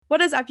What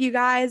is up, you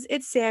guys?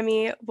 It's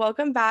Sammy.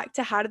 Welcome back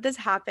to How Did This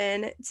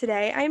Happen?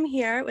 Today I'm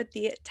here with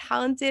the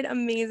talented,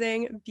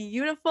 amazing,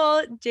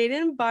 beautiful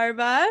Jaden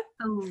Barba.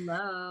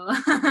 Hello.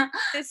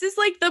 This is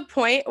like the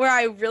point where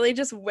I really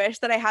just wish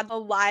that I had a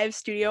live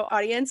studio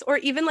audience or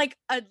even like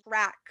a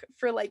rack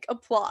for like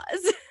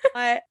applause.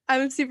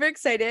 I'm super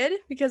excited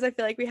because I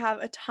feel like we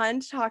have a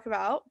ton to talk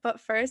about. But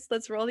first,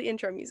 let's roll the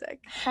intro music.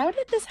 How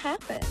did this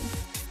happen?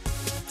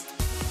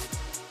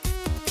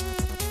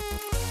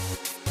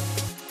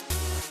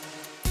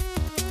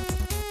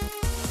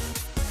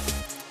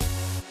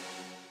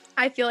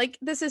 I feel like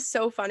this is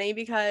so funny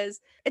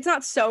because it's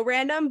not so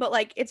random, but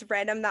like it's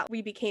random that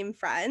we became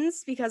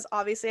friends because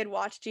obviously I'd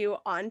watched you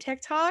on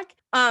TikTok.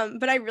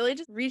 But I really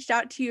just reached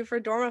out to you for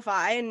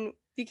Dormify and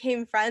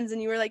became friends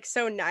and you were like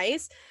so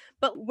nice.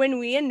 But when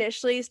we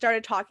initially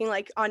started talking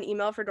like on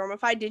email for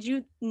Dormify, did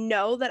you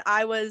know that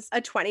I was a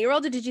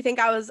 20-year-old or did you think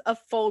I was a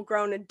full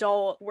grown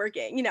adult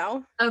working?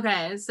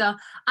 Okay, so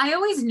I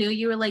always knew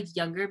you were like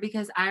younger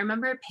because I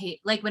remember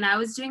like when I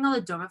was doing all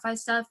the Dormify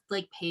stuff,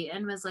 like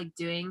Peyton was like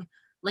doing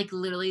like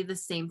literally the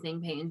same thing,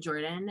 Peyton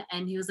Jordan,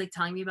 and he was like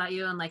telling me about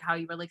you and like how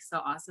you were like so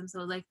awesome. So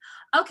I was like,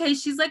 okay,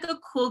 she's like a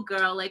cool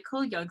girl, like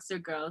cool youngster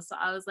girl. So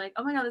I was like,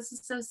 oh my god, this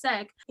is so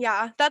sick.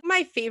 Yeah, that's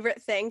my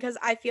favorite thing because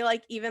I feel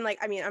like even like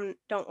I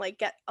don't like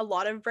get a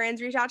lot of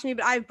brands reach out to me,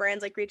 but I have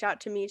brands like reach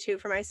out to me too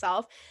for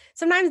myself.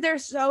 Sometimes they're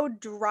so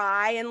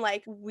dry and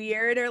like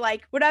weird or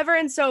like whatever,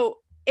 and so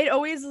it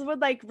always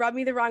would like rub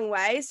me the wrong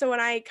way. So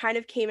when I kind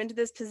of came into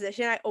this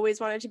position, I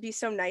always wanted to be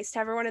so nice to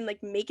everyone and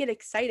like make it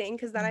exciting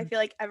because then I feel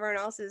like everyone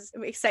else is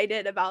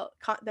excited about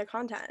the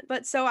content.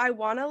 But so I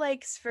want to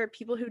like for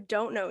people who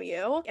don't know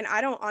you, and I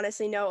don't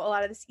honestly know a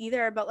lot of this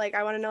either, but like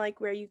I want to know like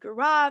where you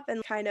grew up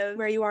and kind of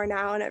where you are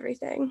now and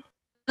everything.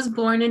 I was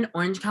born in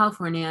Orange,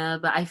 California,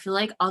 but I feel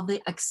like all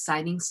the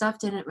exciting stuff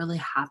didn't really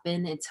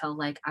happen until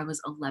like I was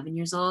 11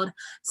 years old.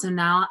 So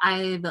now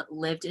I've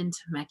lived in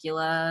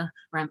Temecula,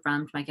 where I'm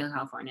from, Temecula,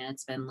 California.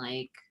 It's been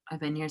like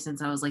I've been here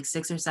since I was like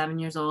 6 or 7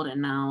 years old,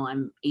 and now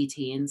I'm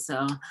 18. So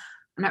I'm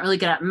not really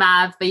good at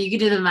math, but you can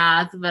do the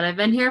math. But I've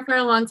been here for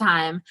a long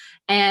time.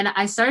 And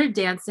I started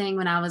dancing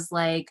when I was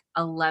like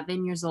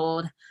 11 years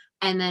old.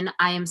 And then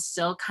I am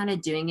still kind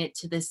of doing it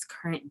to this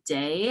current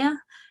day.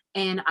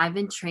 And I've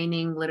been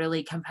training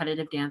literally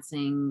competitive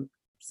dancing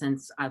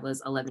since I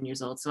was 11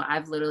 years old. So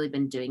I've literally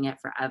been doing it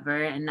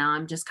forever. And now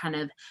I'm just kind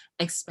of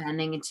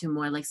expanding into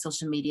more like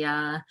social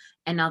media.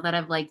 And now that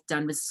I've like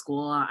done with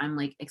school, I'm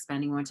like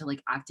expanding more into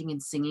like acting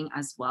and singing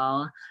as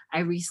well. I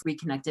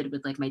reconnected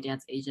with like my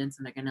dance agents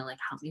and they're gonna like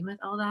help me with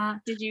all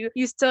that. Did you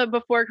used to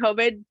before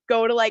COVID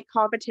go to like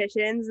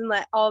competitions and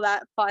like all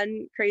that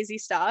fun crazy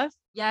stuff?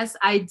 Yes,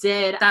 I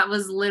did. That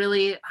was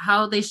literally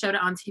how they showed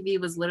it on TV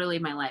was literally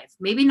my life.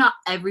 Maybe not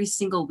every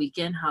single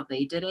weekend how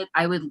they did it.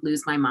 I would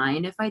lose my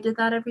mind if I did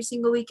that every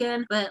single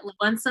weekend, but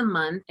once a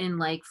month in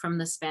like from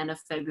the span of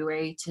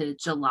February to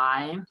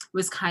July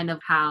was kind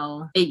of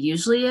how it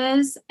usually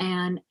is,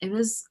 and it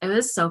was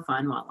so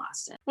fun while it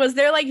lasted. Was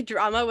there like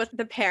drama with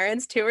the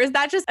parents too, or is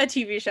that just a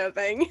TV show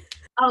thing?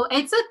 Oh,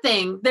 it's a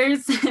thing.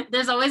 There's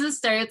there's always a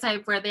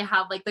stereotype where they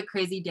have like the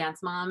crazy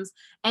dance moms.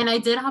 And I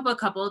did have a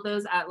couple of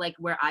those at like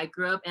where I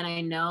grew up. And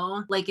I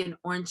know like in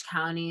Orange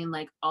County and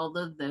like all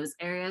of those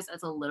areas,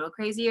 it's a little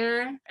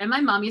crazier. And my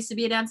mom used to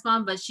be a dance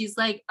mom, but she's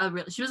like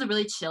she was a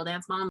really chill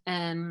dance mom.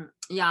 And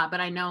yeah, but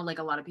I know like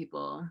a lot of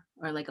people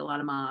or like a lot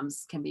of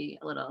moms can be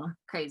a little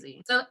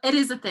crazy. So it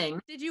is a thing.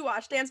 Did you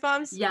watch Dance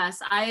Moms? Yes,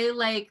 I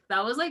like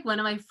that was like one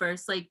of my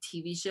first like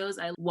TV shows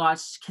I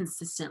watched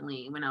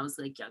consistently when I was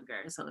like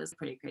younger. So it was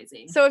pretty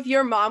crazy. So if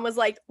your mom was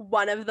like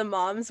one of the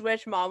moms,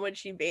 which mom would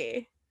she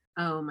be?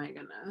 Oh my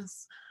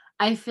goodness.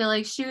 I feel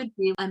like she would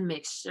be a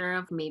mixture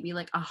of maybe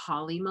like a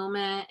Holly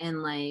moment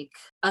and like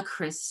a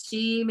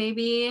Christy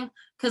maybe.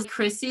 Cause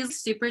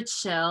Christy's super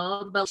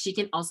chill, but she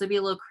can also be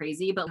a little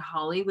crazy. But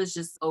Holly was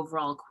just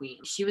overall queen.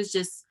 She was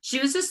just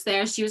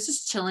there. She was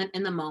just chilling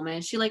in the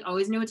moment. She like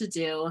always knew what to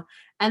do.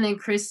 And then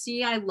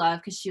Christy, I love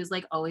because she was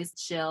like always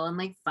chill and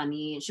like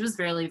funny. She was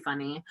really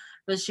funny,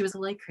 but she was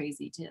like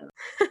crazy too.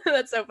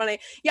 That's so funny.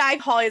 Yeah,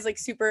 Holly's like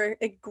super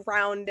like,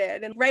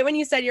 grounded. And right when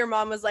you said your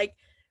mom was like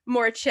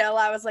more chill,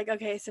 I was like,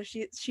 okay, so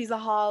she's a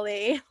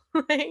Holly.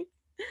 Like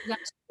Yeah,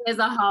 she is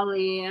a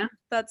Holly.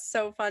 that's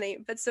so funny.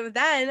 But so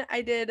then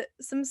I did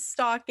some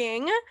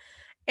stalking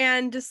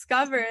and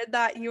discovered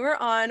that you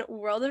were on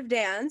World of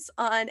Dance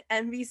on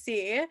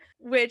NBC,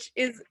 which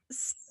is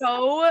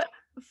so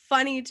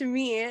funny to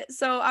me.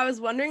 So I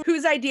was wondering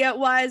whose idea it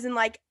was and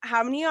like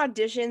how many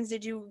auditions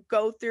did you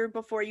go through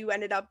before you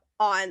ended up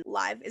on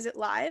live? Is it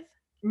live?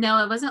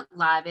 No, it wasn't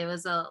live. It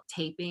was a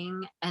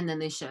taping and then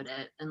they showed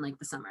it in like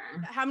the summer.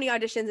 How many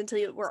auditions until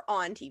you were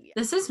on TV?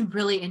 This is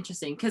really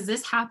interesting because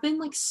this happened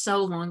like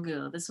so long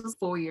ago. This was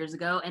 4 years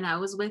ago, and I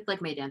was with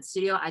like my dance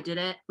studio. I did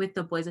it with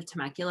the Boys of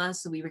Temecula.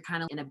 So we were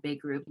kind of in a big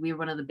group. We were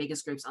one of the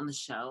biggest groups on the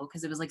show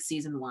because it was like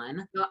season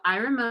one. So I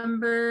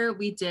remember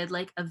we did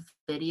like a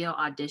video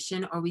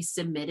audition or we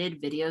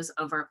submitted videos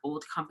of our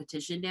old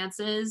competition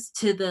dances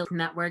to the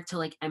network to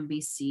like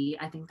NBC.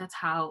 I think that's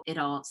how it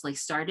all like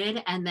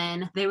started. And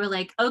then they were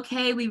like, like,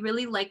 okay, we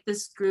really like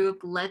this group.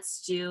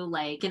 Let's do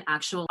like an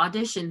actual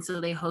audition. So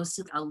they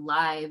hosted a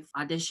live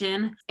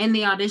audition. And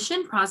the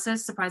audition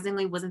process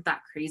surprisingly wasn't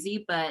that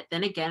crazy. But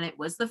then again, it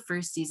was the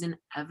first season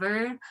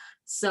ever.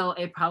 So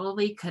it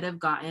probably could have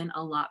gotten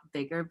a lot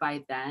bigger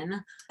by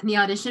then. And the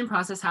audition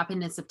process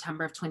happened in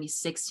September of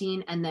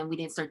 2016, and then we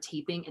didn't start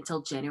taping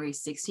until January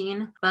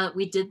 16. But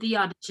we did the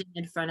audition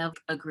in front of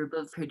a group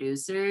of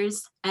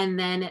producers, and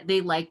then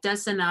they liked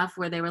us enough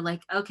where they were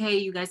like, okay,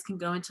 you guys can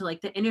go into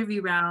like the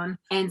interview round.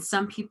 And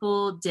some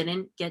people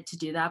didn't get to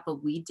do that,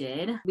 but we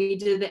did. We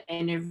did the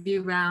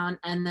interview round,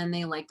 and then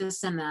they liked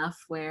us enough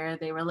where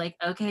they were like,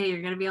 okay,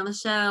 you're gonna be on the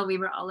show. We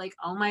were all like,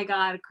 oh my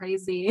God,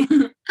 crazy.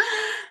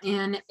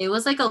 And it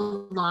was like a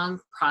long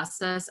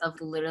process of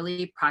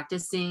literally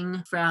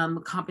practicing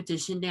from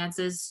competition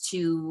dances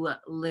to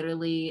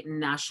literally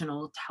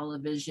national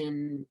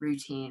television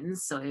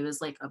routines. So it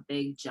was like a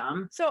big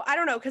jump. So I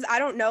don't know, because I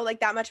don't know like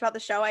that much about the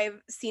show. I've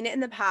seen it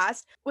in the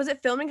past. Was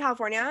it filmed in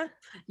California?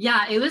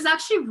 Yeah, it was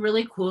actually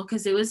really cool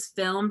because it was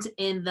filmed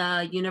in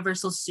the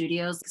Universal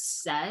Studios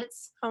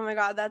sets. Oh my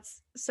God,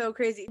 that's so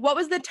crazy. What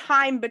was the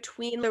time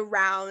between the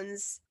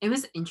rounds? It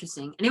was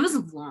interesting and it was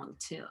long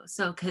too.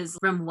 So, because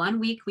from 1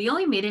 week, we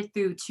only made it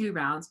through 2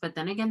 rounds, but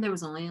then again, there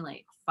was only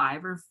like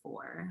 5 or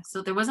 4.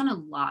 So there wasn't a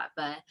lot,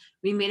 but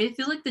we made it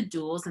through like the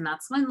duels. And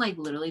that's when like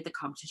literally the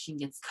competition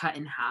gets cut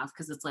in half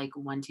because it's like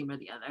one team or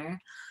the other.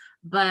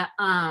 But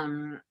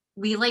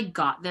we like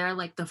got there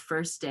like the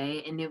first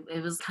day and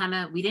it was kind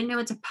of, we didn't know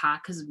what to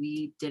pack because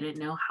we didn't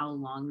know how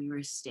long we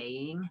were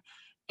staying.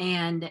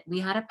 And we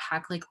had to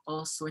pack like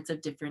all sorts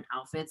of different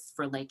outfits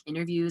for like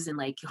interviews and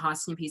like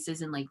costume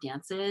pieces and like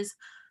dances.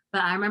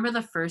 But I remember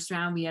the first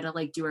round we had to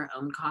like do our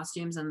own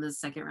costumes, and the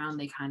second round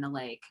they kind of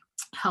like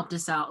helped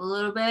us out a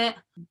little bit.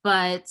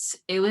 But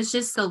it was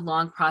just a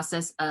long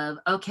process of,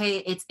 okay,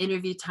 it's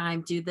interview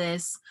time, do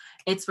this.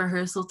 It's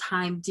rehearsal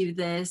time, do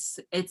this.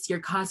 It's your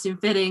costume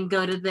fitting,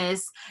 go to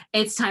this.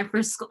 It's time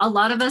for school. A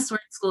lot of us were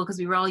in school because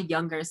we were all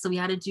younger. So we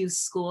had to do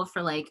school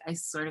for like, I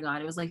swear to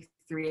God, it was like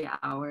 3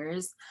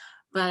 hours.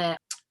 But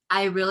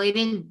I really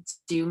didn't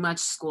do much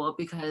school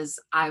because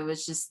I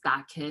was just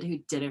that kid who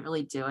didn't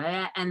really do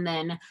it. And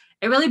then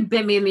it really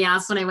bit me in the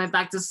ass when I went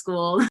back to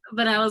school.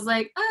 But I was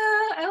like,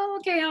 oh,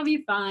 okay, I'll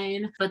be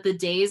fine. But the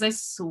days, I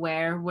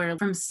swear, were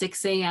from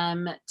 6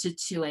 a.m. to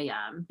 2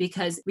 a.m.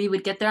 because we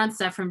would get there on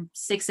set from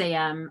 6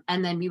 a.m.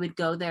 and then we would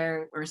go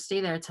there or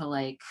stay there till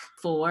like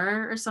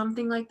 4 or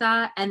something like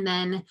that. And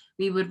then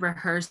we would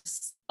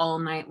rehearse all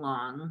night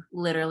long,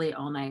 literally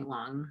all night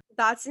long.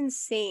 That's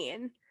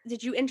insane.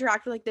 Did you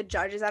interact with like the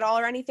judges at all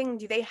or anything?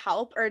 Do they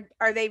help, or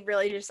are they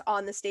really just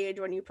on the stage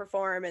when you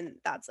perform and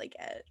that's like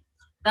it?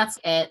 That's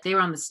it. They were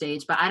on the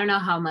stage, but I don't know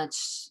how much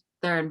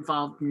they're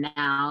involved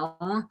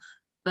now.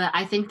 But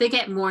I think they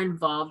get more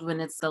involved when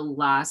it's the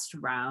last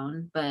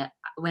round. But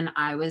when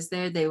I was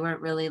there, they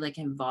weren't really like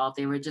involved.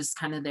 They were just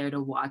kind of there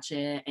to watch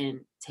it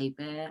and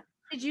tape it.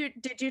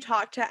 Did you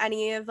talk to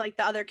any of like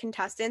the other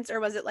contestants, or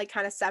was it like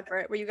kind of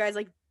separate? Were you guys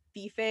like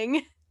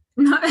beefing?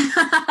 No,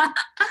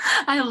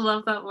 I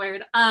love that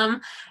word.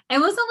 It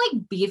wasn't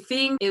like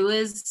beefing. It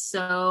was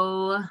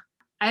so,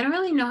 I don't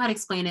really know how to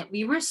explain it.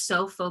 We were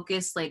so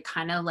focused, like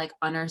kind of like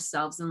on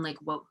ourselves and like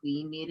what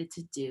we needed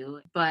to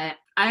do. But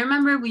I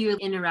remember we would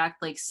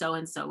interact like so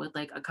and so with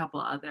like a couple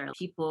other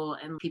people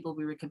and people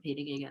we were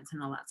competing against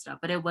and all that stuff.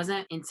 But it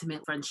wasn't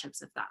intimate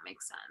friendships, if that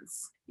makes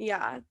sense.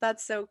 Yeah,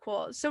 that's so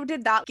cool. So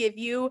did that give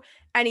you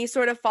any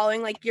sort of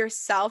following like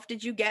yourself?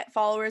 Did you get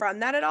followers from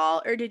that at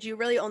all? Or did you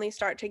really only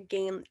start to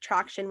gain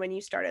traction when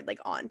you started like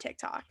on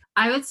TikTok?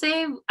 I would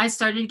say I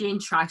started getting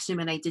traction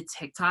when I did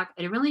TikTok.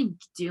 I didn't really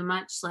do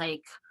much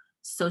like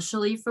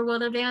socially for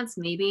World of Dance.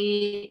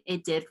 Maybe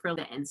it did for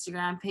the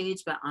Instagram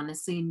page, but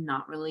honestly,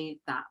 not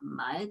really that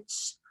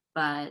much.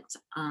 But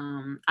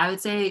I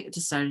would say it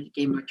just started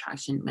getting more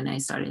traction when I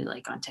started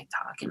like on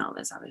TikTok and all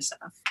this other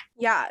stuff.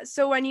 Yeah.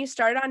 So when you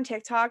started on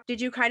TikTok, did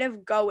you kind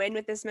of go in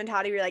with this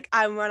mentality where you're like,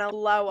 I want to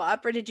blow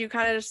up? Or did you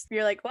kind of just,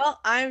 you're like, well,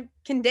 I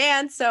can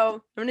dance, so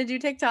I'm going to do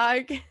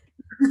TikTok?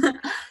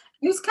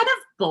 It was kind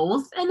of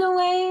both in a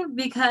way,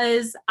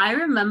 because I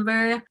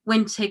remember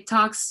when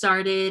TikTok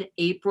started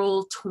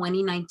April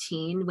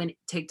 2019, when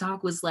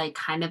TikTok was like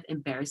kind of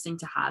embarrassing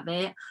to have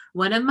it.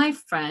 One of my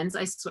friends,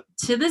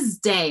 to this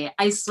day,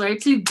 I swear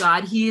to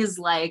God, he is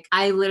like,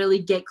 I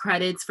literally get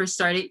credits for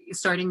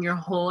starting your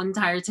whole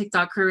entire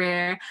TikTok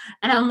career.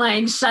 And I'm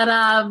like, shut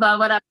up,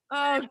 whatever.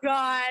 Oh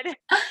God.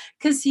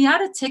 Because he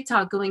had a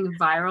TikTok going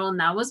viral, and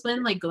that was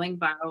when like going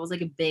viral was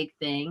like a big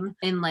thing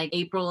in like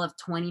April of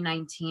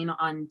 2019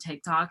 on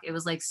TikTok. It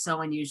was like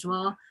so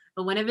unusual.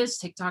 But one of his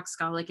TikToks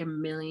got like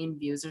 1 million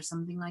views or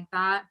something like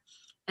that.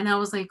 And I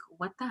was like,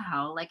 what the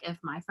hell? Like, if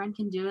my friend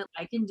can do it,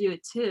 I can do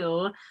it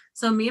too.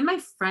 So me and my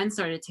friend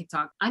started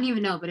TikTok. I don't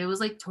even know, but it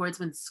was like towards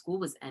when school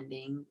was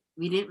ending.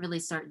 We didn't really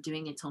start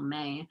doing it till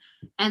May.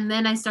 And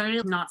then I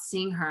started not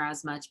seeing her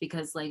as much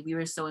because like we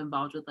were so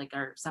involved with like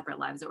our separate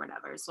lives or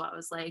whatever. So I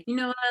was like, you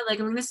know what? Like,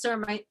 I'm going to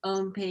start my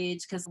own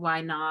page because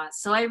why not?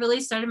 So I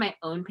really started my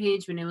own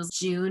page when it was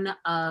June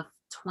of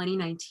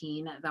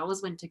 2019. That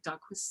was when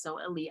TikTok was so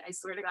elite. I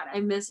swear to God, I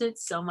miss it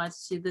so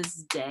much to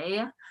this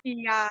day.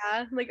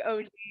 Yeah, like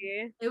OG.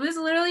 It was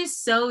literally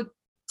so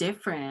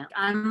different.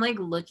 I'm like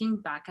looking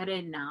back at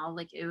it now,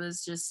 like it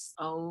was just,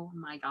 oh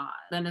my God,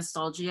 the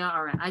nostalgia.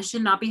 All right, I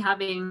should not be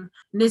having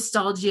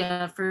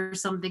nostalgia for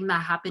something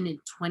that happened in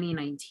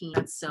 2019.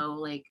 That's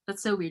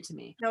so weird to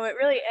me. No, it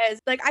really is.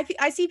 Like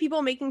I see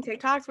people making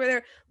TikToks where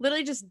they're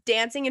literally just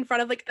dancing in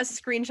front of like a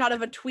screenshot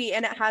of a tweet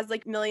and it has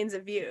like millions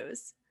of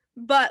views.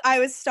 But I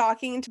was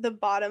stalking to the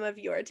bottom of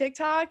your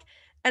TikTok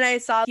and I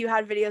saw you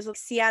had videos with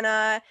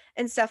Sienna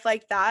and stuff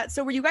like that.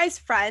 So were you guys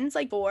friends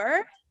like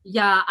before?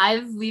 Yeah,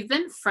 we've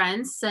been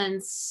friends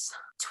since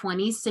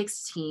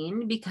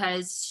 2016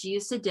 because she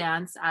used to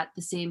dance at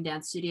the same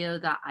dance studio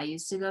that I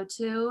used to go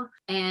to.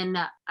 And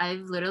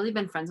I've literally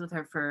been friends with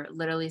her for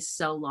literally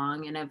so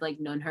long, and I've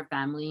like known her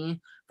family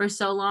for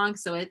so long.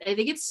 So I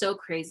think it's so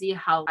crazy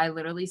how I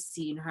literally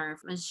seen her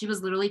when she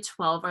was literally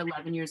 12 or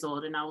 11 years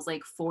old and I was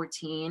like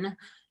 14.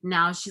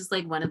 Now she's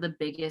like one of the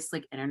biggest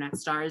like internet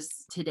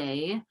stars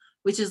today,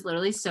 which is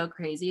literally so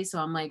crazy. So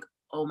I'm like,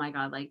 oh my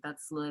God, like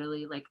that's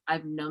literally like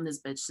I've known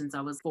this bitch since I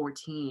was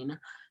 14.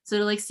 So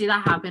to like see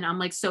that happen, I'm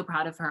like so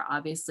proud of her,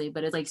 obviously,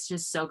 but it's like it's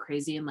just so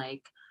crazy and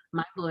like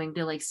mind blowing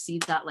to like see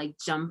that like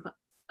jump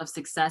of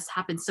success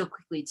happen so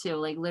quickly too.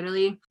 Like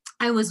literally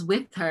I was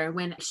with her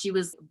when she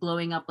was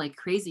blowing up like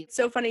crazy.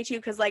 So funny too,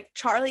 because like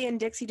Charlie and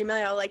Dixie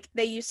D'Amelio, like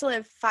they used to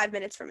live 5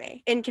 minutes from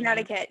me in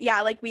Connecticut.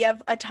 Yeah, like we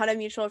have a ton of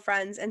mutual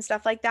friends and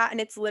stuff like that.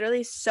 And it's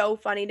literally so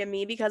funny to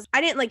me because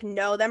I didn't like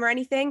know them or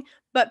anything,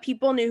 but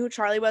people knew who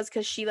Charlie was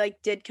because she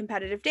like did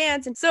competitive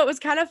dance. And so it was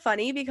kind of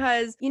funny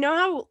because you know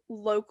how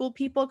local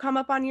people come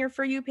up on your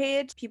For You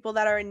page, people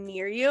that are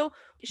near you.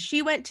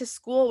 She went to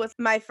school with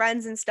my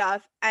friends and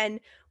stuff. And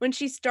when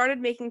she started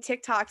making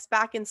TikToks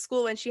back in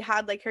school when she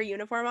had like her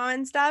uniform on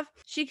and stuff,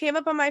 she came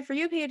up on my For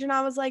You page and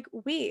I was like,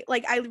 wait,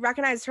 like I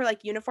recognized her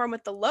like uniform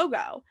with the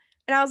logo.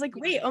 And I was like,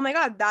 wait, oh my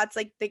God, that's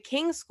like the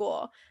King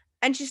School.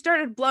 And she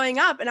started blowing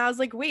up and I was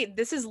like, wait,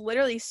 this is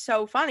literally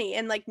so funny.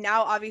 And like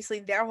now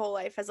obviously their whole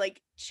life has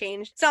like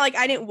changed. It's not like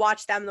I didn't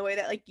watch them the way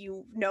that like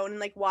you know and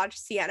like watch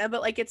Sienna,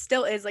 but like it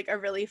still is like a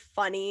really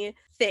funny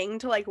thing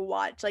to like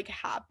watch like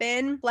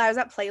happen. I was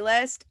at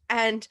Playlist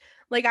and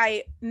like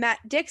I met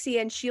Dixie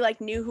and she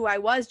like knew who I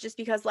was just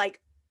because like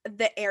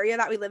the area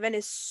that we live in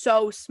is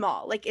so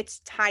small. Like it's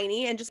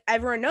tiny and just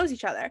everyone knows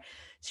each other.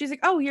 She's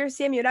like, oh, you're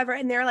Sammy, whatever.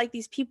 And there are like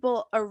these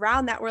people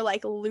around that were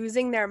like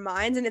losing their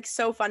minds. And it's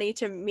so funny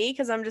to me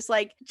because I'm just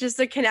like, just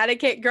a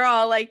Connecticut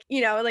girl, like,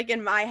 you know, like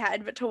in my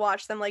head, but to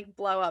watch them like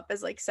blow up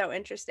is like so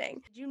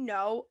interesting. Did you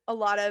know a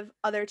lot of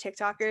other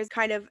TikTokers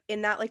kind of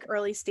in that like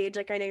early stage?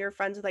 Like I know you're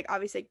friends with like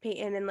obviously like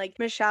Peyton and like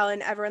Michelle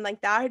and everyone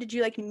like that. Or did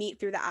you like meet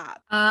through the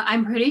app?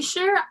 I'm pretty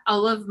sure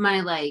all of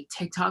my like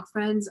TikTok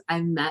friends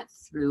I met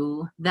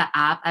through the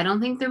app. I don't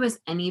think there was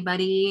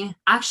anybody.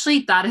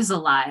 Actually, that is a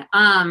lie.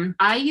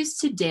 I used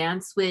to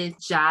dance with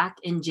Jack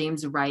and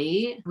James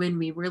Wright when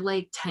we were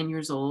like 10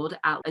 years old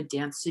at a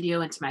dance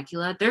studio in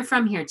Temecula. They're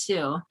from here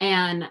too.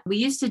 And we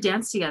used to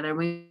dance together.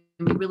 We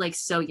were like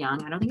so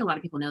young. I don't think a lot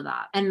of people know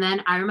that. And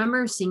then I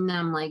remember seeing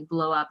them like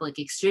blow up like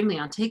extremely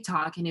on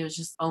TikTok. And it was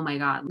just, oh my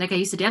God. Like I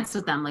used to dance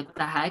with them, like what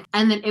the heck?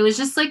 And then it was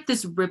just like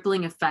this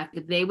rippling effect.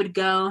 They would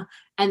go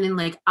and then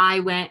like I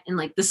went in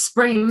like the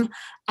spring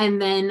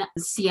and then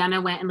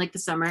Sienna went in like the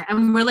summer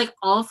and we're like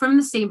all from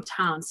the same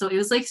town. So it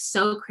was like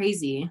so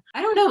crazy.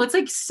 I don't know. It's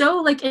like so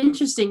like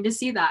interesting to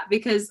see that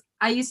because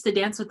I used to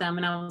dance with them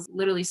and I was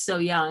literally so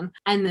young.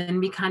 And then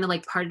we kind of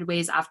like parted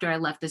ways after I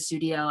left the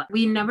studio.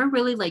 We never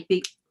really like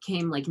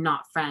became like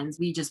not friends.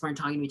 We just weren't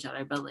talking to each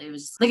other. But it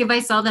was just, like if I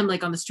saw them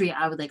like on the street,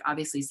 I would like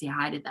obviously say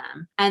hi to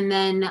them. And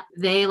then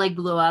they like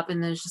blew up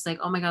and then it's just like,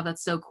 oh my God,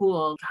 that's so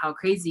cool. How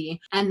crazy.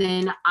 And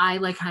then I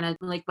like kind of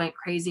like went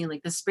crazy in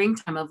like the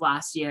springtime of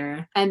last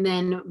year. And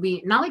then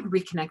we not like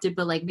reconnected,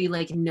 but like we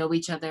like know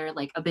each other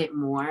like a bit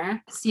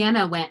more.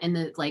 Sienna went in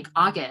the like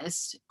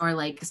August or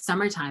like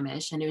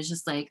summertime-ish. And it was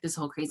just like this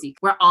whole crazy.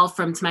 We're all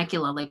from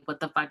Temecula. Like, what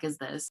the fuck is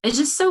this? It's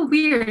just so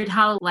weird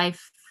how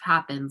life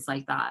happens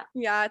like that.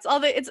 Yeah,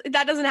 it's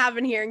that doesn't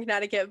happen here in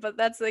Connecticut, but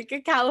that's like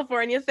a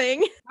California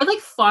thing. We're like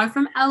far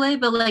from LA,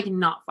 but like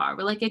not far.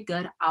 We're like a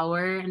good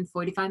hour and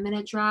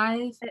 45-minute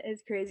drive. It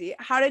is crazy.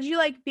 How did you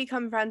like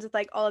become friends with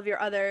like all of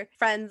your other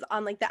friends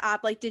on like the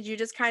app? Like, did you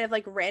just kind of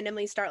like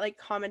randomly start like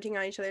commenting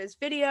on each other's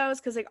videos?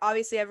 Because like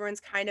obviously everyone's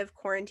kind of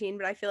quarantined,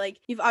 but I feel like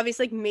you've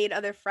obviously like made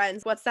other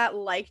friends. What's that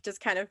like? Just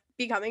kind of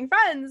becoming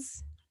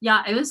friends?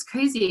 Yeah, it was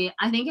crazy.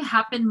 I think it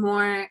happened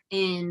more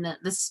in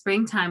the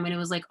springtime when it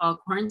was like all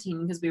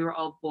quarantine because we were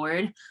all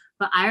bored.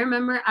 But I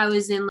remember I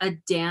was in a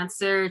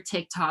dancer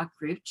TikTok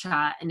group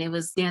chat and it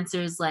was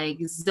dancers like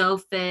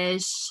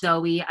Zofish,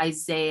 Zoe,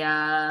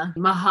 Isaiah,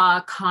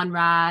 Maha,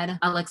 Conrad,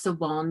 Alexa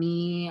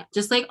Walney,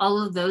 just like all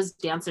of those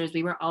dancers.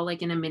 We were all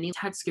like in a mini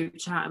text group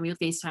chat and we would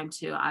FaceTime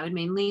too. I would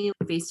mainly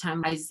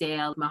FaceTime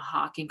Isaiah,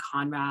 Mahawk, and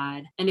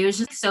Conrad. And it was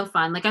just so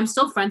fun. Like I'm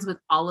still friends with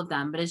all of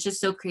them, but it's just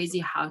so crazy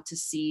how to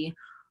see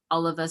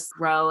all of us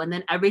grow. And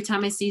then every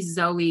time I see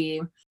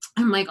Zoe,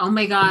 I'm like, oh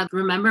my God,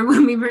 remember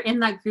when we were in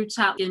that group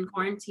chat in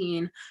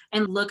quarantine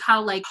and look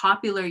how like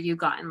popular you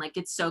gotten. Like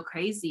it's so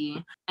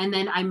crazy. And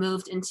then I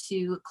moved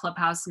into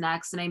Clubhouse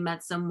next and I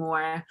met some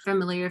more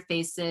familiar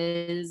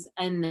faces.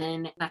 And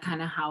then that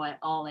kind of how it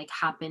all like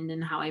happened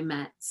and how I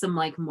met some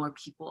like more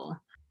people.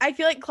 I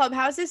feel like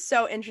Clubhouse is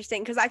so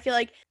interesting because I feel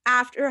like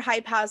after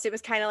Hype House, it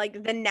was kind of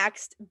like the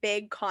next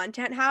big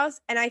content house.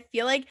 And I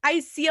feel like I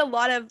see a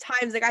lot of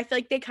times, like, I feel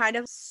like they kind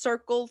of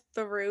circle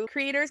through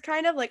creators,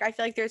 kind of. Like, I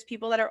feel like there's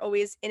people that are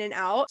always in and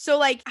out. So,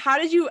 like, how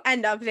did you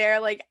end up there?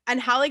 Like, and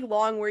how, like,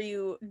 long were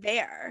you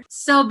there?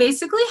 So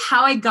basically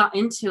how I got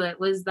into it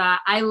was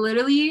that I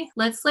literally,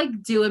 let's like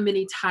do a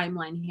mini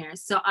timeline here.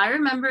 So I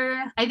remember,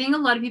 I think a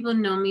lot of people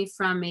know me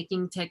from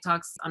making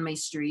TikToks on my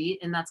street.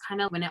 And that's kind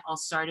of when it all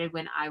started,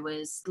 when I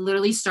was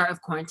literally start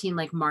of quarantine,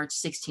 like March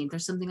 16th or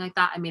something like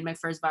that. I made my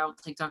first viral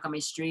TikTok on my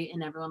street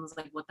and everyone was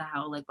like, what the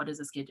hell? Like, what is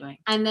this kid doing?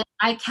 And then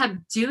I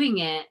kept doing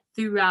it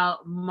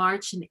throughout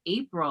March and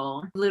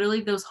April, literally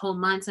those whole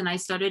months. And I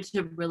started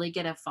to really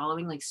get a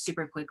following like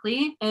super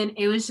quickly. And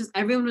it was just,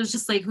 everyone was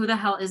just like, who the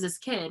hell is this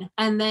kid?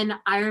 And then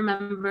I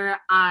remember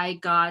I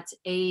got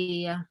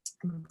a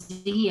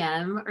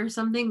DM or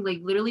something, like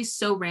literally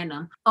so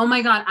random. Oh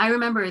my God, I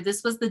remember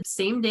this was the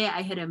same day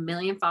I hit 1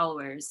 million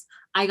followers.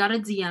 I got a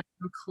DM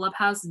from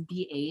Clubhouse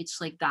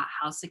BH, like that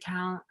house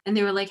account. And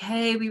they were like,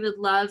 hey, we would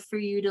love for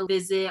you to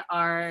visit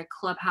our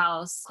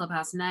Clubhouse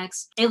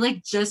Next. It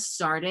like just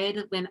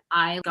started when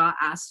I got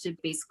asked to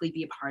basically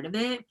be a part of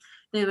it.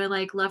 They were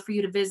like, love for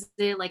you to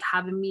visit, like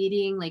have a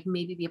meeting, like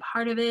maybe be a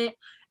part of it.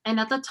 And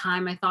at the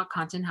time, I thought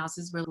content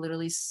houses were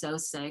literally so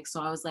sick.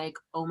 So I was like,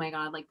 oh my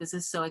God, like this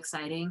is so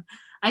exciting.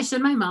 I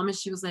showed my mom and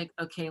she was like,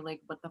 okay, like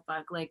what the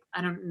fuck? Like,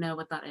 I don't know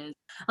what that is.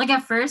 Like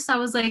at first I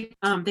was like,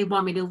 they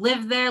want me to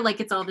live there,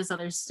 like it's all this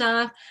other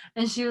stuff.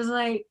 And she was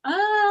like,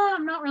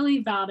 I'm not really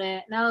about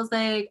it. And I was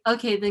like,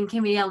 okay, then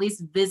can we at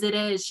least visit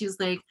it? She was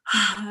like,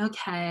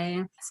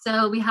 okay.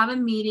 So we have a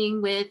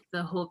meeting with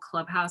the whole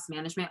Clubhouse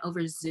management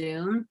over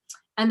Zoom.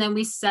 And then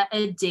we set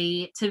a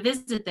date to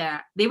visit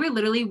there. They were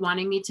literally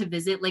wanting me to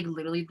visit like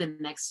literally the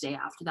next day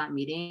after that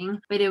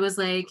meeting. But it was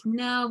like,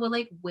 no, we'll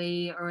like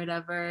wait or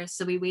whatever.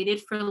 So we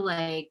waited for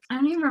like, I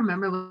don't even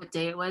remember what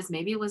day it was.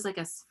 Maybe it was like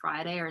a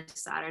Friday or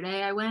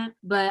Saturday I went.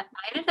 But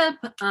I ended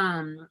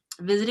up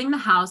visiting the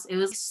house. It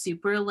was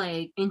super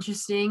like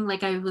interesting.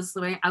 Like I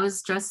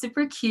was dressed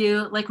super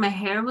cute. Like my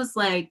hair was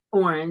like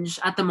orange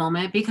at the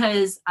moment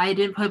because I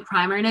didn't put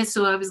primer in it.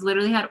 So I was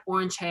literally had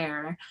orange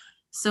hair.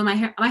 So my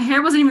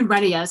hair wasn't even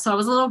ready yet. So I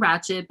was a little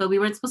ratchet, but we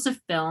weren't supposed to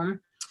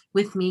film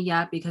with me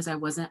yet because I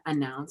wasn't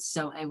announced.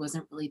 So I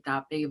wasn't really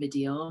that big of a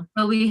deal.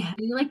 But we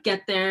like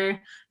get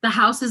there. The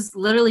house is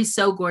literally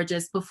so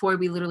gorgeous before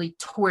we literally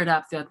tore it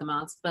up throughout the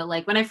months. But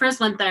like when I first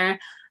went there,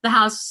 the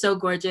house was so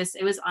gorgeous.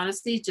 It was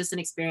honestly just an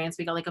experience.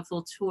 We got like a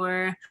full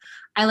tour.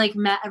 I like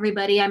met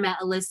everybody. I met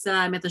Alyssa.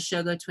 I met the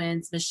Shogo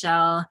twins,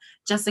 Michelle.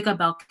 Jessica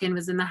Belkin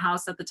was in the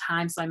house at the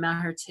time, so I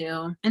met her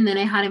too. And then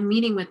I had a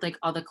meeting with like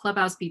all the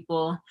Clubhouse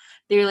people.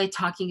 They were like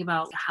talking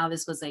about how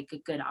this was like a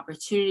good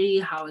opportunity,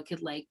 how it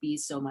could like be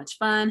so much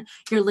fun.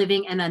 You're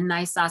living in a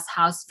nice ass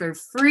house for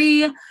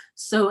free.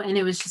 So, and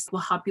it was just,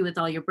 we'll help you with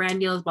all your brand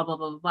deals, blah, blah,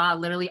 blah, blah, blah.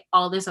 Literally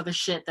all this other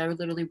shit that were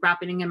literally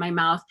wrapping in my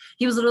mouth.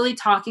 He was literally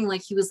talking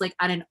like he was like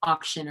at an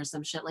auction or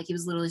some shit. Like he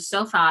was literally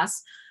so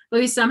fast. But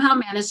we somehow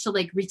managed to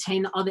like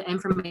retain all the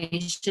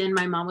information.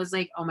 My mom was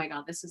like, oh my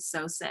God, this is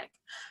so sick.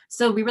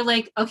 So we were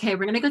like, okay,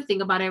 we're going to go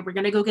think about it. We're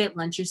going to go get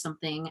lunch or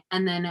something.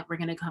 And then we're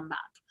going to come back.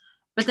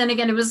 But then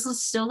again, it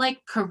was still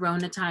like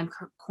Corona time,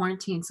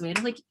 quarantine. So we had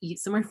to like eat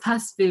some more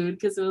fast food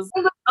because it was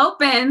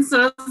open.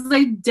 So it was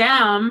like,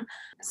 damn.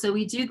 So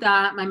we do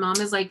that. My mom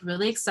is like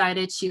really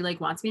excited. She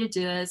like wants me to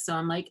do it. So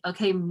I'm like,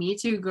 okay, me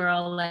too,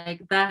 girl.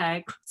 Like the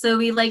heck. So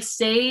we like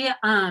stay.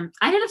 I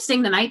ended up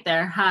staying the night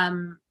there.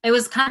 It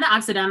was kind of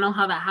accidental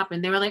how that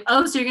happened. They were like,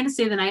 oh, so you're gonna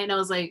stay the night? And I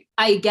was like,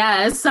 I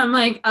guess. I'm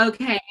like,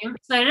 okay.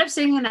 So I ended up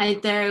staying the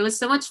night there. It was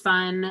so much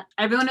fun.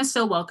 Everyone was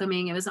so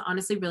welcoming. It was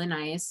honestly really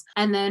nice.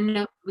 And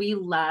then we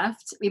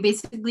left. We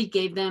basically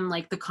gave them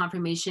like the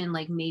confirmation,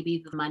 like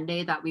maybe the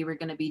Monday that we were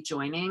gonna be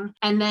joining.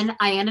 And then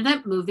I ended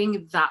up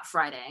moving that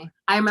Friday.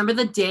 I remember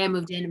the day I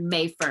moved in,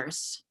 May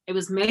 1st. It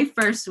was May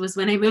 1st was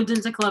when I moved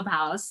into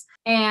Clubhouse.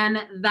 And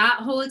that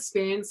whole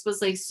experience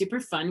was like super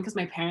fun because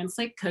my parents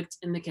like cooked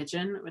in the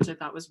kitchen, which I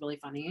thought was really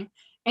funny.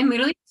 And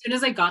literally as soon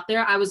as I got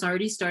there, I was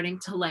already starting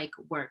to like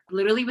work.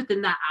 Literally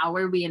within that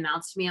hour, we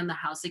announced me on the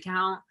house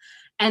account.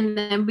 And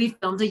then we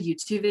filmed a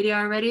YouTube video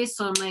already.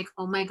 So I'm like,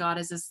 oh my God,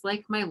 is this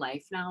like my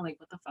life now? Like,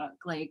 what the fuck?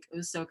 Like, it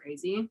was so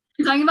crazy.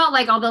 I'm talking about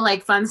like all the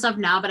like fun stuff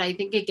now, but I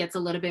think it gets a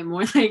little bit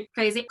more like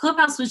crazy.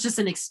 Clubhouse was just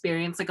an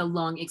experience, like a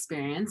long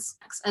experience.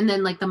 And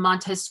then like the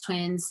Montez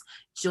twins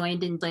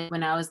joined in like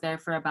when I was there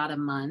for about a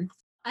month.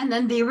 And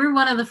then they were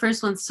one of the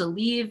first ones to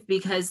leave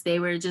because they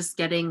were just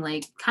getting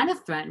like kind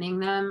of threatening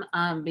them,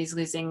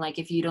 basically saying like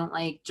if you don't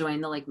like join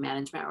the like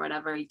management or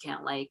whatever, you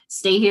can't like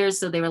stay here.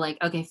 So they were like,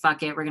 okay,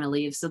 fuck it, we're gonna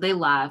leave. So they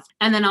left.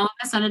 And then all of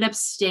us ended up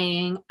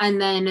staying.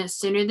 And then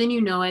sooner than you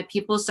know it,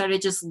 people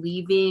started just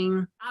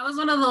leaving. I was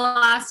one of the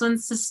last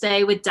ones to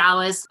stay with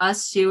Dallas.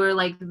 Us two were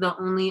like the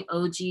only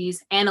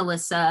OGs, and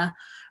Alyssa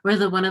were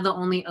the one of the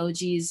only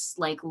OGs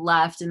like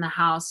left in the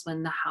house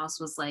when the house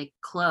was like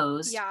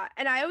closed. Yeah,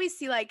 and I always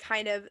see like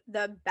kind of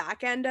the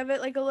back end of it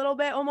like a little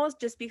bit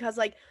almost just because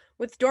like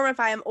with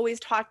Dormify I'm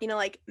always talking to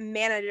like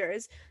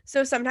managers.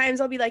 So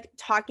sometimes I'll be like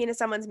talking to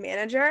someone's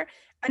manager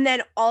and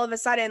then all of a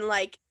sudden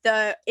like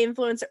the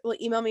influencer will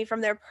email me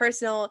from their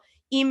personal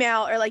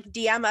email or like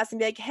DM us and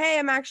be like, "Hey,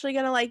 I'm actually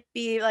going to like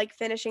be like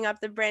finishing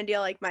up the brand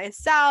deal like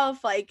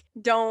myself. Like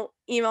don't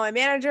email my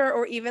manager."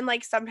 Or even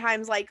like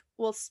sometimes like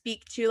we'll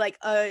speak to like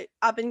a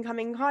up and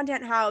coming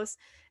content house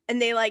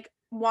and they like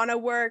want to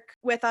work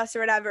with us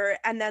or whatever.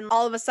 And then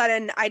all of a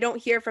sudden, I don't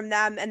hear from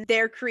them and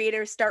their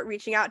creators start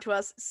reaching out to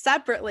us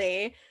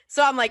separately.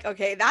 So I'm like,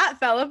 okay, that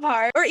fell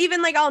apart. Or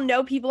even like I'll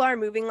know people are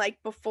moving like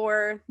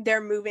before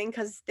they're moving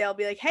because they'll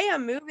be like, hey,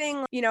 I'm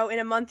moving, you know, in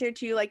a month or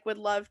two, like would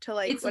love to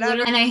like It's whatever.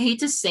 literally, and I hate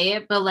to say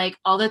it, but like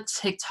all the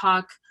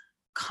TikTok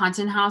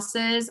content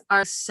houses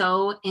are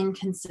so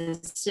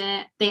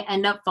inconsistent. They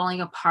end up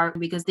falling apart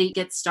because they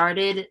get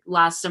started,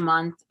 last a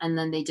month, and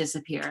then they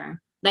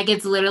disappear. Like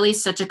it's literally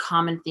such a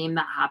common theme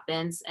that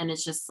happens. And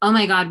it's just, oh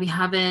my God, we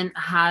haven't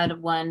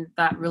had one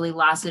that really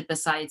lasted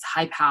besides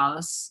Hype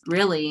House,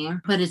 really.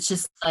 But it's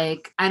just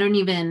like, I don't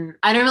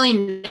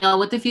really know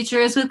what the future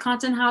is with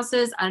content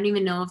houses. I don't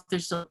even know if they're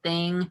still a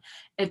thing,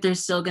 if they're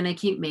still gonna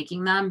keep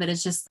making them. But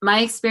it's just, my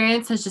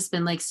experience has just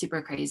been like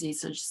super crazy.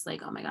 So it's just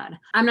like, oh my God.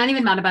 I'm not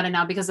even mad about it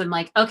now because I'm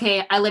like,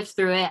 okay, I lived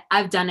through it.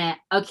 I've done it.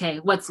 Okay,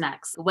 what's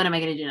next? What am I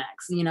gonna do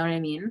next? You know what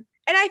I mean?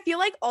 And I feel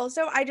like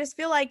also, I just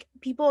feel like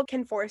people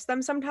can force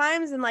them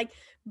sometimes and like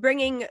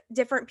bringing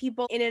different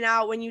people in and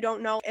out when you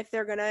don't know if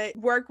they're gonna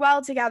work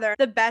well together.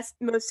 The best,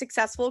 most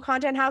successful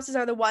content houses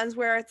are the ones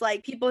where it's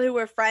like people who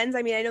were friends.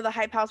 I mean, I know the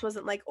Hype House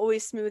wasn't like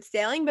always smooth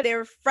sailing, but they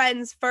were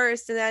friends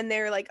first and then they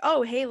were like,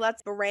 oh, hey,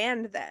 let's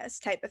brand this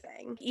type of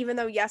thing. Even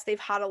though, yes, they've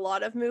had a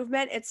lot of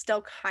movement, it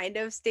still kind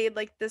of stayed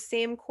like the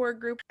same core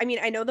group. I mean,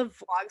 I know the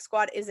Vlog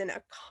Squad isn't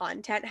a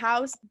content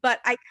house, but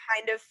I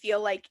kind of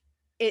feel like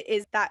it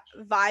is that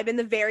vibe in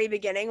the very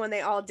beginning when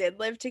they all did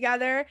live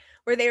together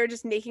where they were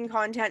just making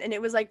content and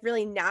it was like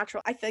really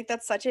natural. I feel like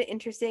that's such an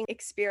interesting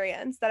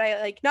experience that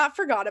I like not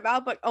forgot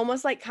about, but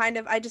almost like kind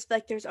of I just feel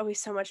like there's always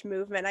so much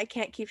movement. I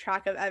can't keep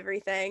track of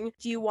everything.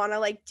 Do you want to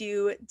like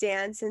do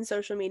dance and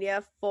social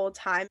media full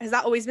time? Has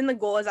that always been the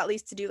goal, is at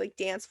least to do like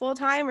dance full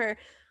time, or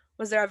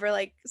was there ever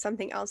like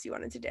something else you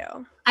wanted to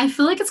do? I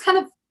feel like it's kind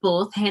of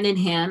both hand in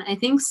hand. I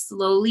think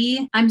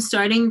slowly I'm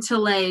starting to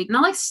like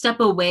not like step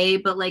away,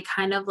 but like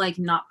kind of like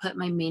not put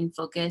my main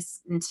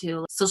focus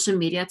into social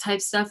media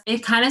type stuff.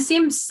 It kind of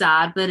seems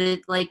sad, but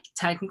it like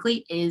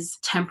technically is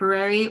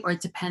temporary, or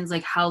it depends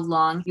like how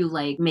long you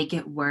like make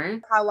it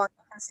work. How long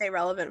you can stay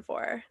relevant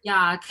for?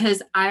 Yeah,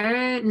 because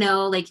I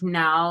know like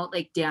now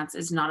like dance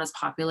is not as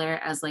popular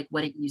as like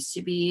what it used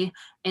to be.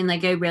 And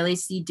like I rarely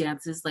see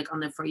dances like on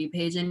the For You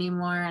page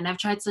anymore. And I've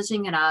tried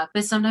switching it up,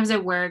 but sometimes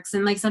it works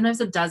and like sometimes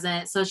it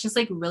doesn't. So it's just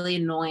like really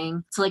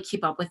annoying to like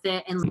keep up with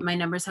it. And my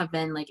numbers have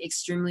been like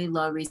extremely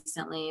low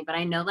recently, but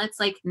I know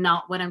that's like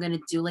not what I'm gonna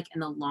do like in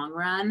the long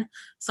run.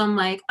 So I'm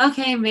like,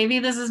 okay, maybe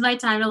this is my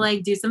time to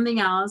like do something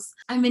else.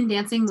 I've been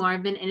dancing more.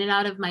 I've been in and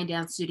out of my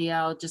dance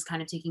studio, just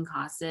kind of taking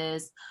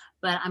classes,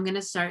 but I'm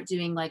gonna start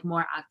doing like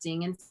more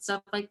acting and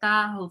stuff like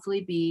that.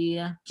 Hopefully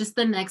be just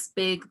the next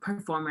big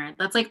performer.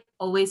 That's like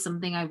always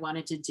something I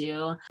wanted to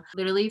do.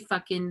 Literally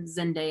fucking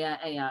Zendaya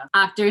AF.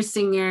 Actor,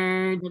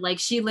 singer, like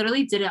she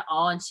literally did it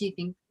all, and she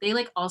think they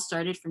like all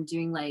started from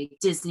doing like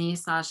Disney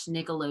slash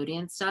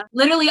Nickelodeon stuff.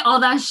 Literally all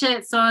that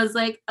shit. So I was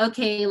like,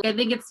 okay, I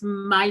think it's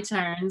my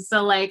turn.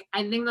 So like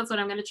I think that's what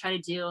I'm gonna try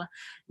to do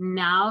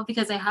now,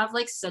 because I have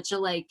like such a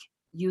like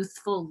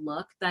youthful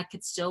look that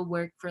could still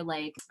work for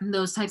like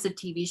those types of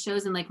TV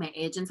shows, and like my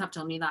agents have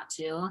told me that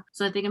too.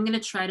 So I think I'm going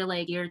to try to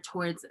like gear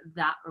towards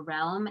that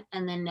realm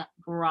and then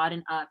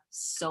broaden up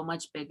so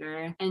much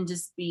bigger and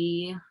just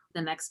be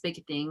the next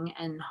big thing,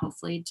 and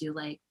hopefully do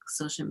like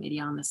social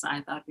media on the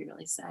side. That'd be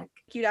really sick.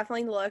 You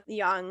definitely look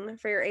young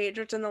for your age,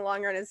 which in the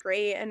long run is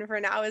great, and for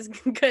now is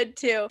good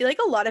too. I feel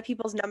like a lot of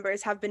people's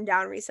numbers have been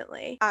down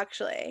recently,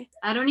 actually.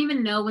 I don't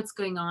even know what's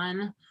going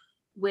on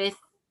with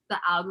the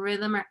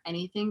algorithm or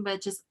anything,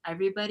 but just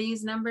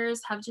everybody's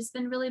numbers have just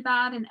been really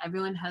bad, and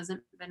everyone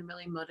hasn't been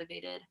really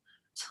motivated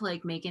to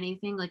like make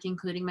anything, like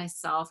including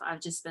myself.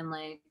 I've just been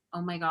like,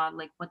 oh my God,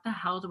 like what the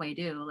hell do I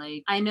do?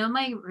 Like I know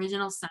my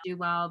original stuff do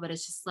well, but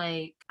it's just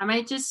like I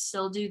might just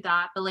still do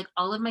that. But like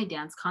all of my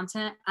dance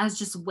content has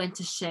just went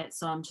to shit.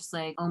 So I'm just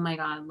like, oh my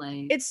God,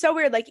 like It's so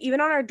weird. Like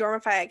even on our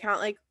Dormify account,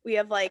 like we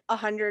have like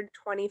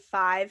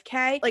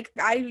 125K. Like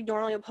I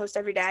normally post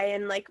every day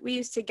and like we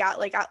used to get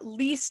like at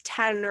least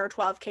 10 or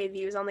 12K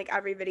views on like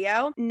every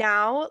video.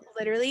 Now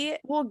literally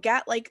we'll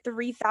get like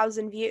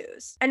 3,000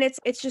 views. And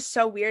it's just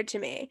so weird to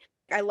me.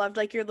 I loved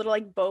like your little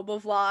like boba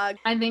vlog.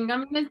 I think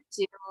I'm gonna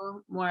do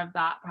more of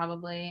that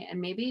probably, and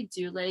maybe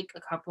do like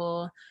a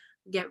couple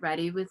get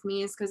ready with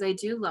me's because I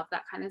do love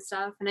that kind of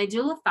stuff, and I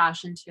do love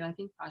fashion too. I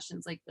think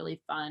fashion's like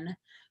really fun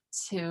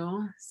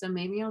too, so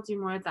maybe I'll do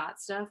more of that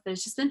stuff. But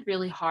it's just been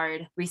really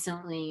hard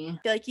recently. I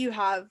feel like you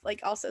have like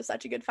also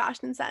such a good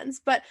fashion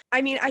sense. But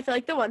I mean, I feel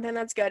like the one thing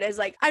that's good is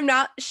like I'm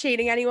not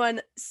shading anyone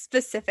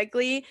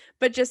specifically,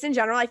 but just in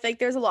general, I feel like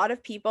there's a lot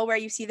of people where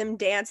you see them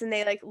dance and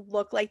they like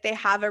look like they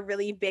have a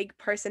really big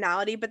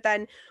personality, but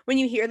then when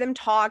you hear them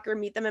talk or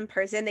meet them in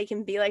person, they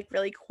can be like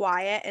really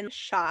quiet and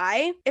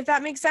shy, if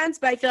that makes sense.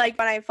 But I feel like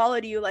when I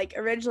followed you, like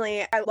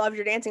originally I loved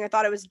your dancing. I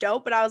thought it was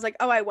dope, but I was like,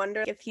 oh, I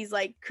wonder if he's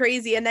like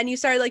crazy. And then you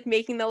started like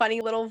making the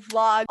funny little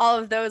vlog, all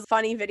of those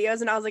funny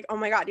videos, and I was like, oh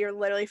my God, you're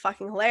literally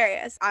fucking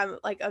hilarious. I'm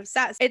like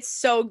obsessed. It's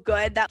so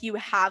good that you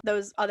have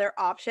those other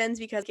options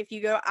because if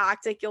you go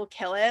act like you'll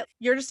kill it,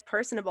 you're just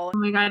personable. Oh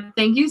my God,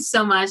 thank you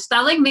so much.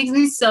 That like makes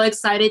me so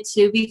excited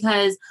too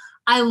because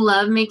I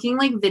love making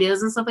like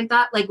videos and stuff like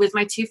that, like with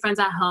my two friends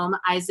at home,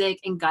 Isaac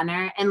and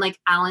Gunnar, and like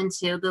Alan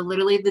too,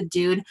 literally the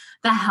dude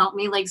that helped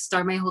me like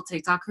start my whole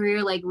TikTok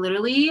career. Like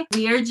literally,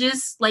 we are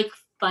just like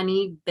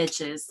funny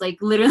bitches. Like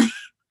literally,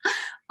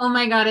 oh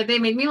my God, they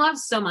make me laugh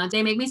so much.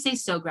 They make me stay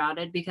so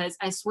grounded because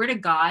I swear to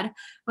God,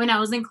 when I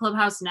was in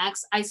Clubhouse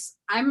Next, I'll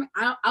admit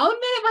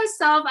it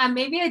myself.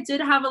 Maybe I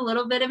did have a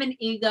little bit of an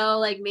ego.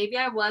 Like maybe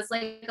I was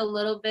like a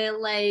little bit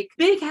like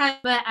big head,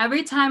 but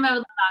every time I would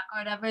look back or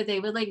whatever, they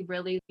would like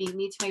really beat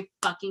me to my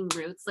fucking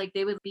roots. Like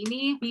they would beat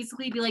me,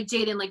 basically be like,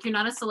 Jaden, like you're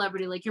not a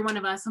celebrity, like you're one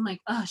of us. I'm like,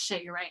 oh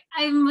shit, you're right.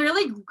 I'm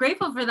really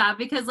grateful for that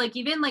because like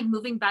even like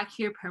moving back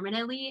here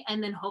permanently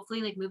and then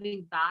hopefully like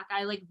moving back,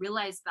 I like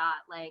realized that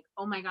like,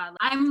 oh my God,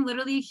 I'm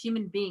literally a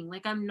human being.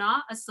 Like I'm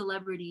not a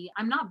celebrity.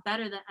 I'm not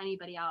better than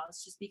anybody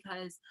else just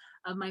because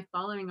of my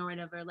following or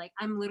whatever. Like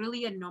I'm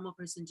literally a normal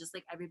person just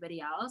like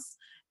everybody else,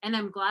 and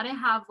I'm glad I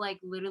have like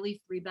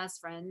literally 3 best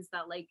friends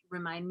that like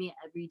remind me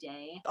every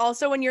day.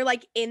 Also when you're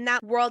like in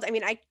that world, I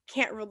mean, I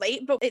can't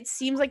relate, but it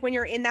seems like when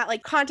you're in that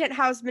like content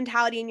house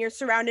mentality and you're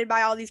surrounded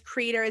by all these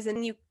creators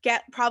and you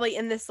get probably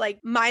in this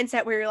like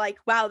mindset where you're like,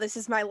 wow, this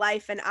is my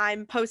life and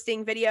I'm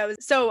posting videos.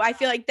 So I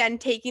feel like then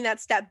taking that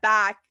step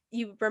back,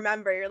 you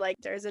remember you're like,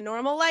 there's a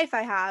normal life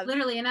I have.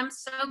 Literally, and I'm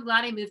so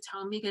glad I moved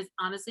home because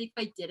honestly, if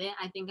I didn't,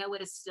 I think I would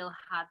have still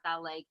had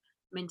that like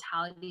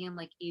mentality and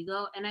like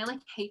ego. And I like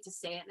hate to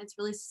say it, and it's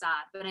really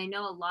sad, but I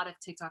know a lot of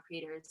TikTok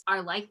creators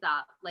are like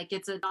that. Like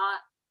it's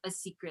not a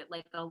secret.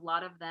 Like a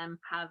lot of them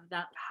have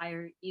that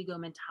higher ego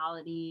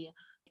mentality.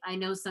 I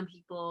know some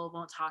people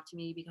won't talk to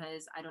me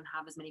because I don't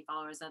have as many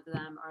followers as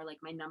them, or like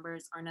my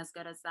numbers aren't as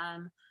good as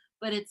them.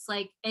 But it's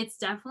like, it's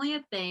definitely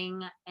a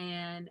thing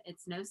and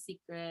it's no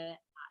secret.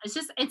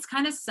 It's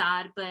kind of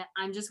sad, but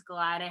I'm just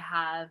glad I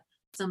have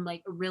some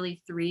like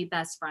really 3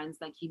 best friends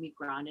that keep me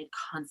grounded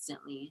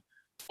constantly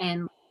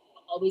and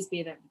always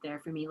be there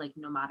for me, like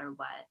no matter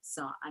what.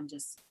 So I'm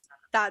just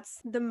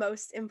That's the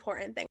most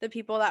important thing. The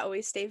people that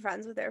always stay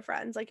friends with their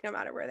friends, like no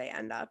matter where they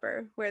end up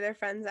or where their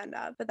friends end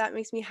up. But that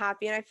makes me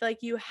happy. And I feel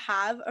like you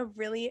have a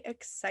really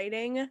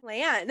exciting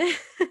plan.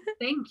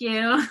 thank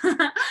you.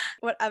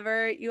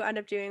 Whatever you end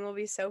up doing will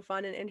be so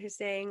fun and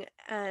interesting.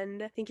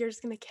 And I think you're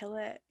just going to kill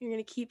it. You're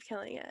going to keep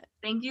killing it.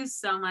 Thank you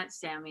so much,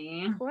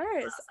 Sammy. Of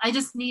course. I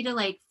just need to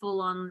like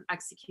full on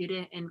execute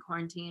it in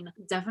quarantine.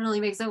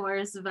 Definitely makes it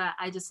worse, but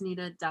I just need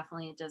to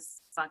definitely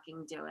just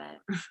fucking do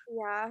it.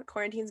 Yeah,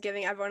 quarantine's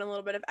giving everyone a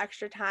little bit of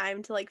extra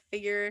time to like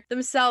figure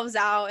themselves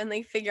out and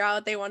like figure out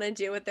what they want to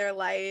do with their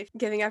life,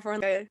 giving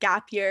everyone a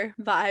gap year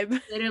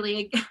vibe.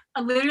 Literally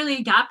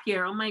a gap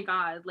year. Oh my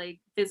God, like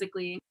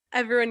physically.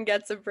 Everyone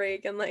gets a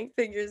break and like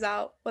figures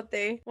out what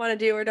they want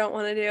to do or don't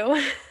want to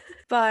do.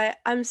 But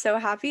I'm so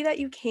happy that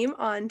you came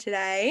on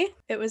today.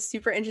 It was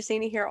super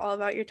interesting to hear all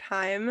about your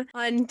time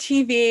on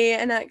TV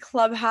and at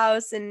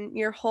Clubhouse, and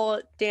your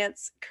whole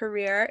dance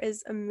career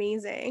is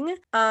amazing.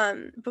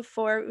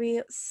 Before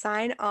we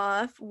sign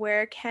off,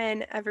 where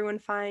can everyone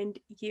find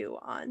you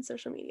on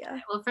social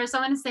media? Well, first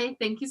I want to say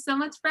thank you so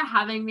much for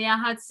having me. I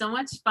had so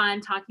much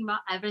fun talking about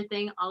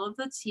everything, all of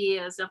the tea.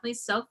 It was definitely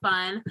so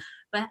fun.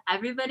 But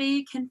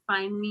everybody can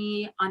find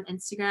me on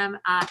Instagram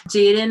at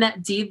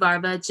Jaden D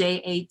Barba,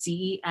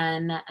 Jaden,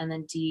 and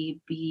then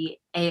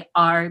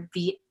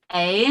DBARBA.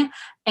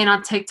 And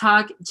on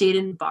TikTok,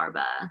 Jaden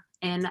Barba.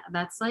 And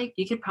that's like,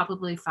 you could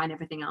probably find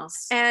everything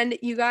else. And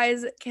you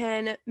guys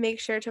can make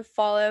sure to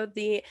follow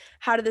the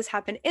How Did This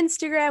Happen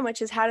Instagram,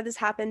 which is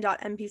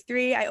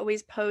howdidthishappen.mp3. I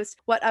always post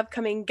what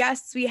upcoming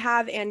guests we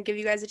have and give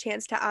you guys a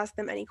chance to ask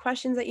them any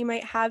questions that you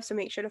might have. So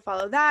make sure to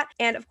follow that.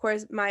 And of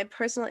course, my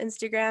personal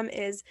Instagram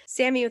is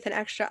Sammy with an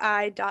extra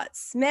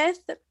I.Smith.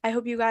 I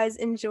hope you guys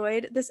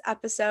enjoyed this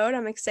episode.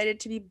 I'm excited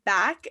to be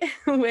back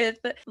with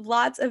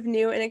lots of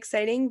new and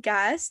exciting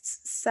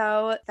guests.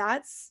 So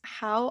that's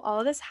how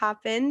all this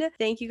happened.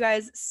 Thank you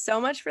guys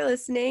so much for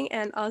listening,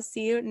 and I'll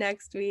see you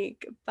next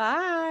week.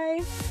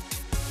 Bye.